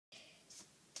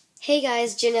Hey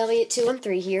guys, Jen Elliott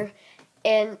 213 here,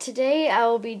 and today I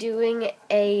will be doing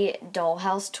a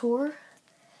dollhouse tour,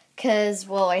 because,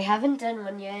 well, I haven't done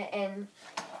one yet, and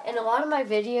in a lot of my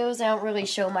videos I don't really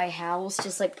show my house,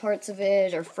 just like parts of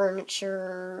it, or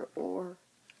furniture, or...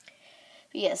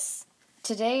 But yes,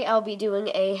 today I'll be doing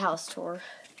a house tour,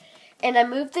 and I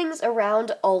move things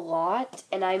around a lot,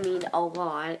 and I mean a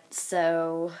lot,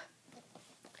 so...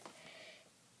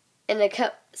 In a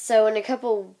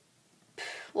couple...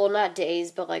 Well, not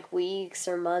days, but like weeks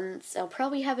or months, I'll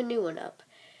probably have a new one up.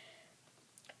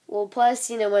 Well, plus,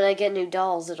 when I get new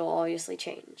dolls, it'll obviously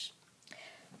change.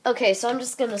 Okay, so I'm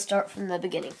just going to start from the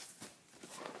beginning.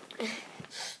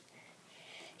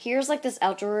 Here's like this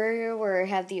outdoor area where I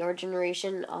have the Our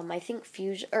Generation, I think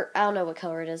Fusion, or I don't know what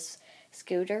color it is,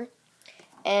 scooter,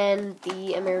 and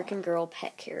the American Girl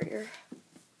pet carrier.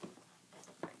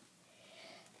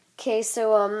 Okay,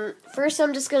 so, first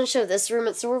I'm just going to show this room.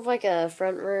 It's sort of like a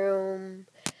front room,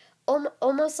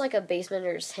 almost like a basement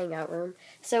or just hangout room.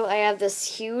 So I have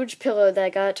this huge pillow that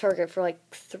I got at Target for like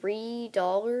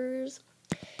 $3.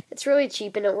 It's really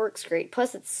cheap and it works great.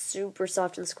 Plus it's super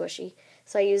soft and squishy.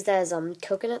 So I use that as,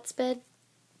 Coconut's bed.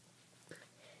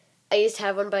 I used to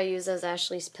have one, but I use it as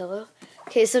Ashley's pillow.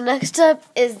 Okay, so next up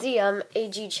is the,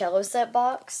 AG cello set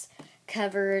box,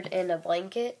 covered in a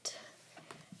blanket.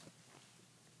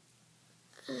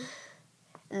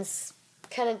 And it's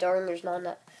kind of dark. There's not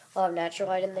a lot of natural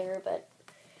light in there, but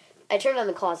I turned on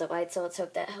the closet light, so let's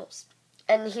hope that helps.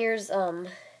 And here's, and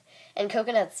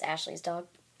Coconut's Ashley's dog.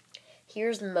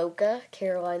 Here's Mocha,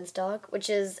 Caroline's dog, which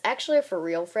is actually a for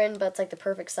real friend, but it's like the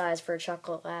perfect size for a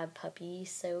chocolate lab puppy,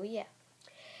 so yeah.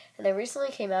 And they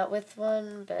recently came out with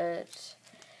one, but,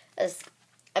 it's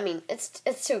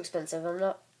too expensive. I'm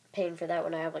not paying for that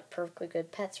when I have, like, perfectly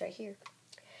good pets right here.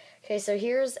 Okay, so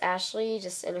here's Ashley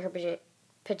just in her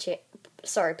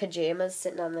pajamas,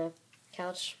 sitting on the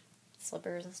couch,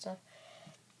 slippers and stuff.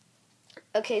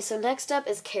 Okay, so next up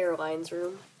is Caroline's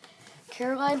room.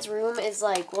 Caroline's room is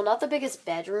like, well, not the biggest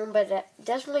bedroom, but it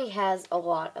definitely has a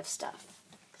lot of stuff.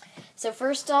 So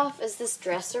first off is this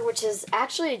dresser, which is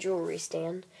actually a jewelry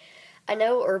stand. I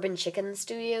know Urban Chicken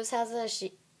Studios has it,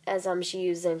 she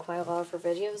uses it in quite a lot of her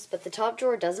videos, but the top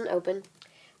drawer doesn't open.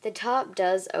 The top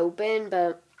does open,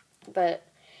 but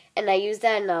and I use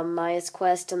that in Maya's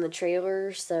Quest in the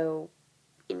trailer, so,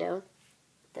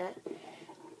 that.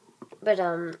 But,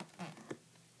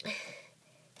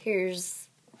 here's,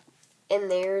 in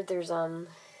there's,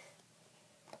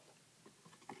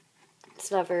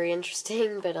 it's not very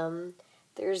interesting, but,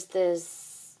 there's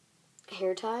this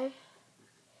hair tie.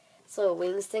 It's a little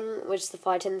wings thing, which the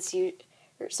flight attendants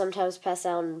sometimes pass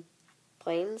out on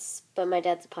planes, but my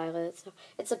dad's a pilot, so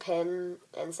it's a pin,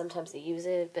 and sometimes they use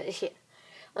it, but yeah.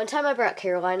 One time I brought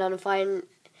Caroline on a flight,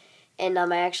 and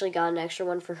I actually got an extra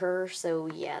one for her, so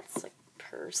yeah, it's like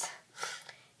hers.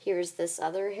 Here's this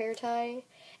other hair tie,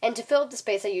 and to fill up the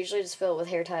space, I usually just fill it with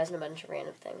hair ties and a bunch of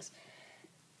random things.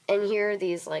 And here are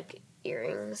these, like,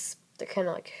 earrings. They're kind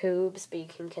of like hoops, but you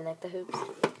can connect the hoops.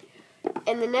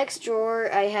 In the next drawer,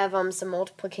 I have some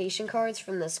multiplication cards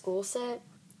from the school set.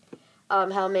 How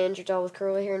to manage your doll with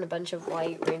curly hair and a bunch of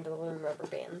white rainbow balloon rubber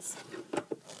bands.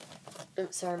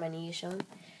 Oops, sorry, my knee is showing.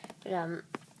 But, in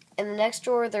the next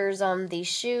drawer, there's, these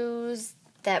shoes,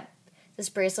 this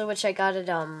bracelet, which I got at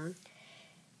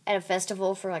a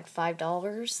festival for, like,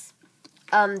 $5.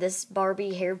 This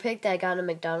Barbie hair pick that I got in a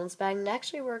McDonald's bag, and it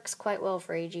actually works quite well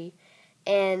for AG.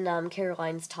 And,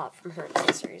 Caroline's top from her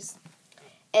accessories.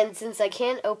 And since I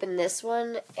can't open this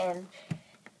one, and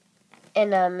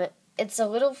it's a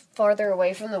little farther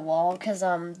away from the wall, because,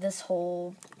 this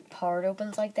whole part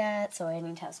opens like that, so I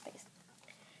need to have space.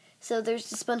 So there's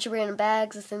just a bunch of random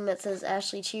bags, a thing that says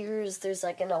Ashley Cheers, there's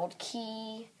like an old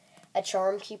key, a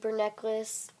charm keeper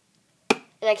necklace,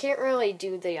 and I can't really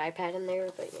do the iPad in there,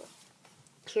 but yeah.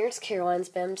 Here's Caroline's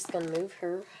bed, I'm just going to move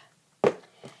her.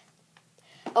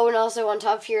 Oh, and also on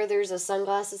top here, there's a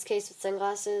sunglasses case with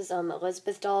sunglasses,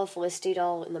 Elizabeth doll, Felicity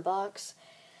doll in the box,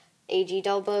 AG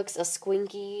doll books, a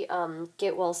Squinky,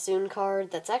 Get Well Soon card,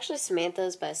 that's actually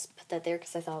Samantha's, but I put that there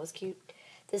because I thought it was cute.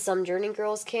 This Journey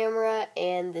Girls camera,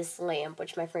 and this lamp,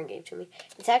 which my friend gave to me.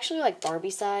 It's actually like Barbie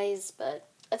size, but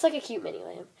it's like a cute mini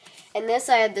lamp. And this,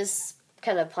 I had this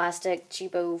kind of plastic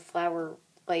cheapo flower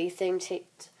lay thing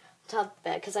taped on top of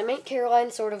that, because I make Caroline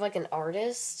sort of like an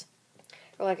artist,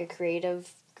 or like a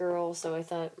creative girl, so I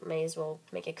thought may as well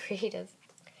make it creative.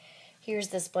 Here's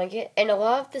this blanket, and a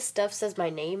lot of this stuff says my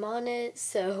name on it,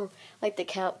 so like the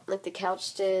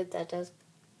couch did, that does.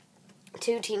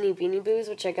 2 teeny beanie boos,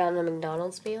 which I got in a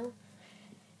McDonald's meal.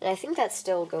 And I think that's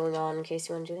still going on in case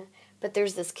you want to do that. But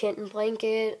there's this kitten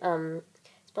blanket.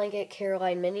 It's blanket,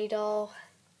 Caroline mini doll.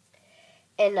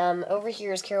 And over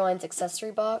here is Caroline's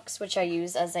accessory box, which I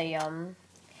use as a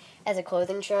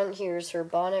clothing trunk. Here's her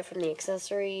bonnet from the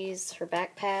accessories, her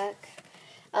backpack.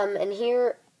 And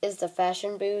here is the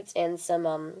fashion boots and I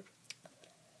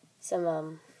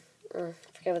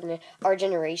forget what the name, Our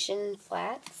Generation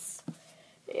flats.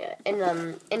 Yeah,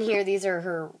 and here these are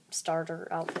her starter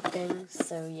outfit things.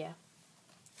 So yeah,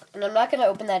 and I'm not gonna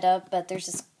open that up, but there's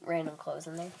just random clothes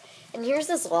in there. And here's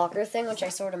this locker thing which I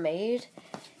sort of made,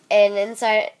 and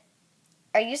inside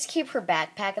I used to keep her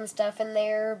backpack and stuff in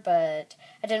there, but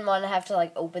I didn't want to have to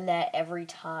like open that every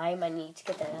time I need to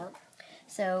get that out.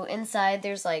 So inside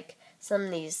there's like some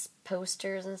of these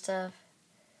posters and stuff.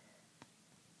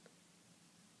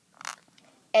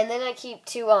 And then I keep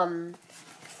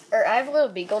I have a little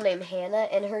beagle named Hannah,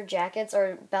 and her jackets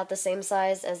are about the same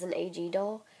size as an AG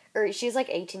doll. Or she's like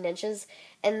 18 inches,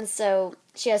 and so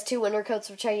she has 2 winter coats,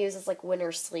 which I use as like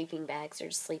winter sleeping bags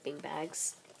or sleeping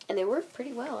bags. And they work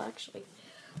pretty well, actually.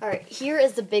 Alright, here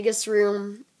is the biggest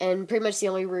room, and pretty much the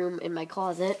only room in my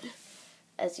closet,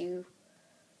 as you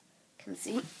can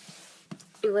see.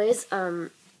 Anyways,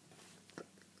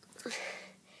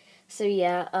 so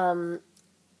yeah, and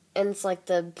it's like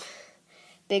the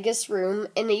biggest room,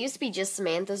 and it used to be just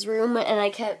Samantha's room, and I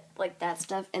kept like that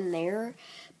stuff in there,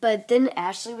 but then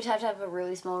Ashley would have to have a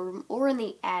really small room, or in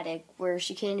the attic, where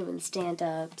she can't even stand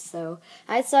up, so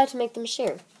I decided to make them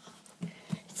share.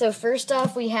 So first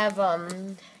off, we have,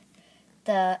 on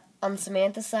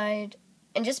Samantha's side,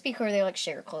 and just to be clear, they like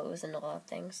share clothes and a lot of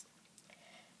things.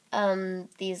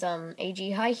 These,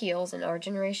 AG high heels and Our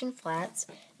Generation flats,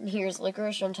 and here's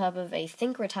licorice on top of a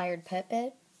Think Retired pet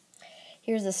bed.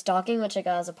 Here's a stocking, which I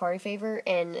got as a party favor,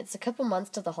 and it's a couple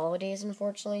months to the holidays,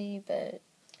 unfortunately, but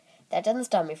that doesn't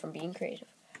stop me from being creative.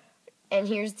 And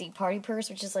here's the party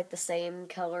purse, which is like the same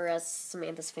color as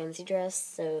Samantha's fancy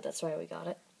dress, so that's why we got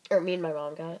it. Or me and my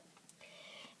mom got it.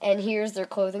 And here's their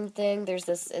clothing thing. There's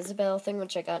this Isabel thing,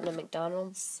 which I got in a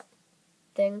McDonald's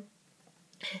thing.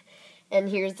 And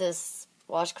here's this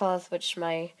washcloth, which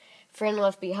my friend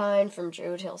left behind from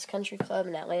Druid Hills Country Club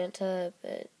in Atlanta,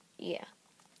 but yeah.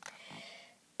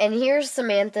 And here's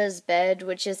Samantha's bed,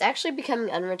 which is actually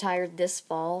becoming unretired this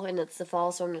fall, and it's the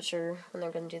fall, so I'm not sure when they're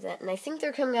going to do that. And I think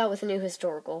they're coming out with a new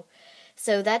historical.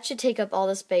 So that should take up all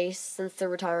the space since they're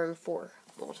retiring 4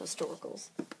 old historicals.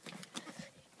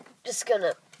 Just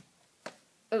gonna...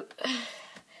 Oh.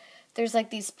 There's like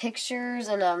these pictures,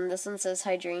 and this one says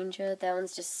hydrangea. That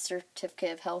one's just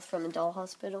certificate of health from the doll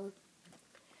hospital.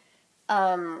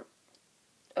 Oh.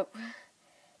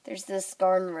 There's this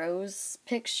garden rose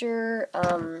picture,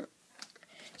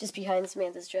 just behind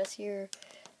Samantha's dress here.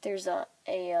 There's a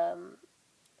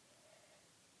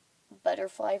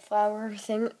butterfly flower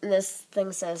thing, and this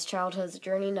thing says childhood's a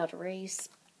journey, not a race.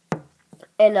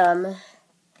 And,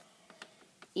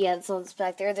 yeah, so it's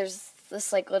back there. There's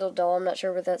this, like, little doll, I'm not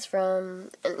sure where that's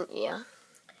from, and, yeah.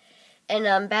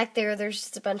 And, back there, there's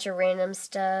just a bunch of random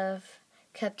stuff.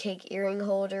 Cupcake earring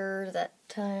holder, that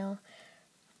tile.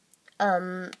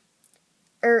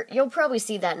 Or you'll probably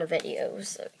see that in a video,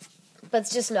 so, but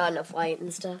it's just not enough light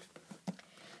and stuff.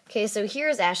 Okay, so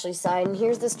here's Ashley's side, and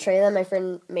here's this tray that my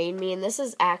friend made me, and this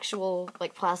is actual,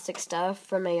 like, plastic stuff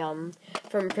from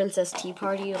from Princess Tea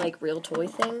Party, like, real toy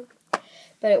thing.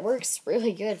 But it works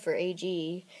really good for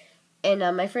AG,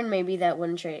 and my friend made me that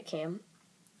wooden tray at camp.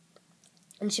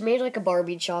 And she made, like, a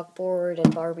Barbie chalkboard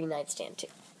and Barbie nightstand, too.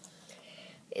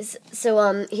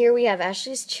 So, here we have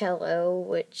Ashley's cello,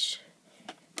 which,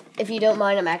 if you don't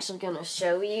mind, I'm actually going to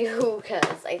show you,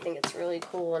 because I think it's really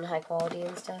cool and high quality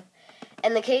and stuff.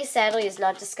 And the case, sadly, is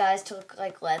not disguised to look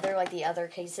like leather like the other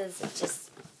cases.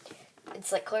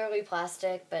 It's like clearly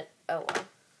plastic, but oh well.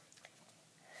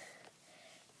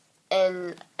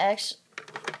 And actually,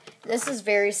 this is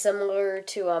very similar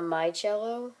to my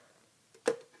cello.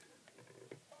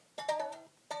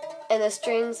 And the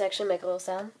strings actually make a little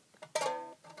sound.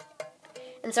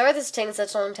 And sorry this is taking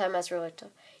such a long time, I really like to.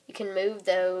 You can move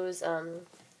those,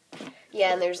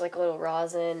 yeah, and there's like a little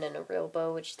rosin and a real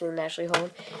bow, which you can actually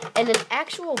hold. And an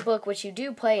actual book, which you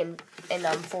do play in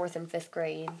 4th and 5th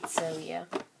grade, so yeah.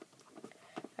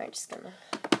 Alright, just gonna...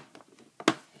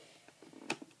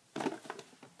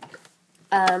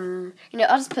 I'll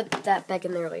just put that back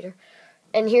in there later.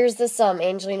 And here's this,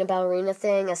 Angelina Ballerina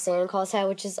thing, a Santa Claus hat,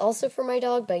 which is also for my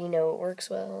dog, but, it works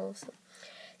well, so.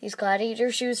 These gladiator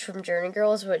shoes from Journey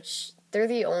Girls, which they're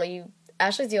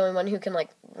Ashley's the only one who can,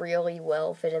 like, really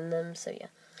well fit in them, so yeah.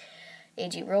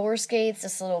 AG roller skates,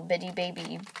 this little bitty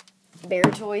baby bear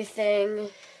toy thing.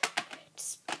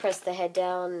 Just press the head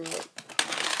down. And,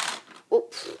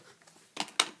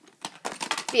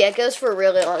 But yeah, it goes for a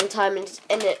really long time, and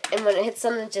when it hits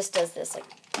something, it just does this,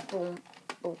 like, boom,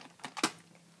 boom.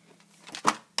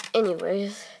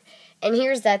 Anyways, and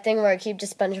here's that thing where I keep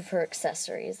just a bunch of her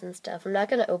accessories and stuff. I'm not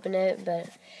going to open it, but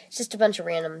it's just a bunch of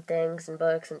random things and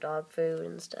books and dog food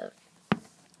and stuff.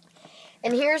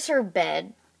 And here's her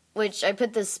bed, which I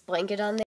put this blanket on there.